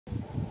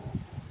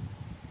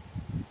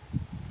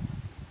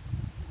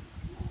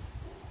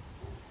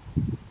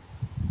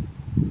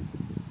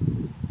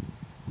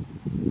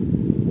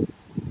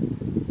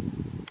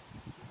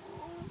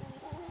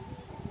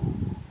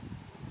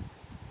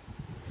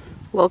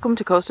Welcome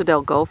to Costa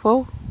del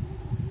Gulfo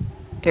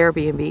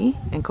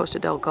Airbnb and Costa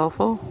del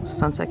Gulfo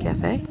Sunset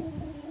Cafe.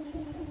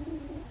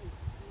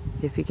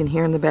 If you can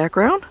hear in the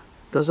background,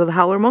 those are the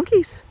howler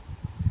monkeys.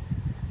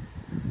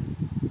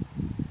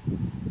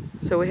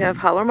 So we have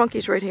howler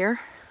monkeys right here,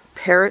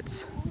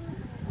 parrots,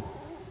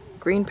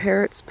 green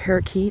parrots,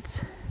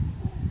 parakeets,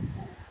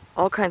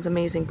 all kinds of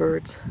amazing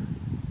birds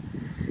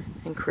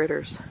and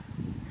critters.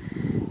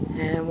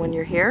 And when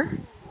you're here,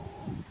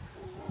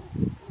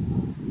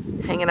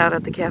 hanging out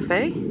at the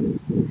cafe,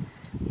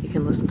 you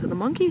can listen to the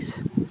monkeys.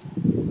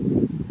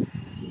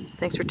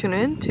 Thanks for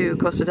tuning in to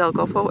Costa del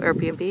Gulfo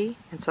Airbnb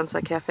and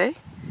Sunset Cafe.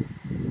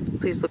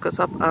 Please look us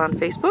up on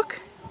Facebook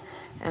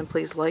and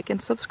please like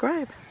and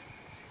subscribe.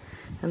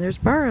 And there's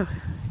Bara.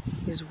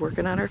 He's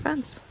working on our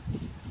fence.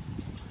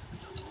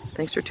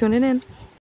 Thanks for tuning in.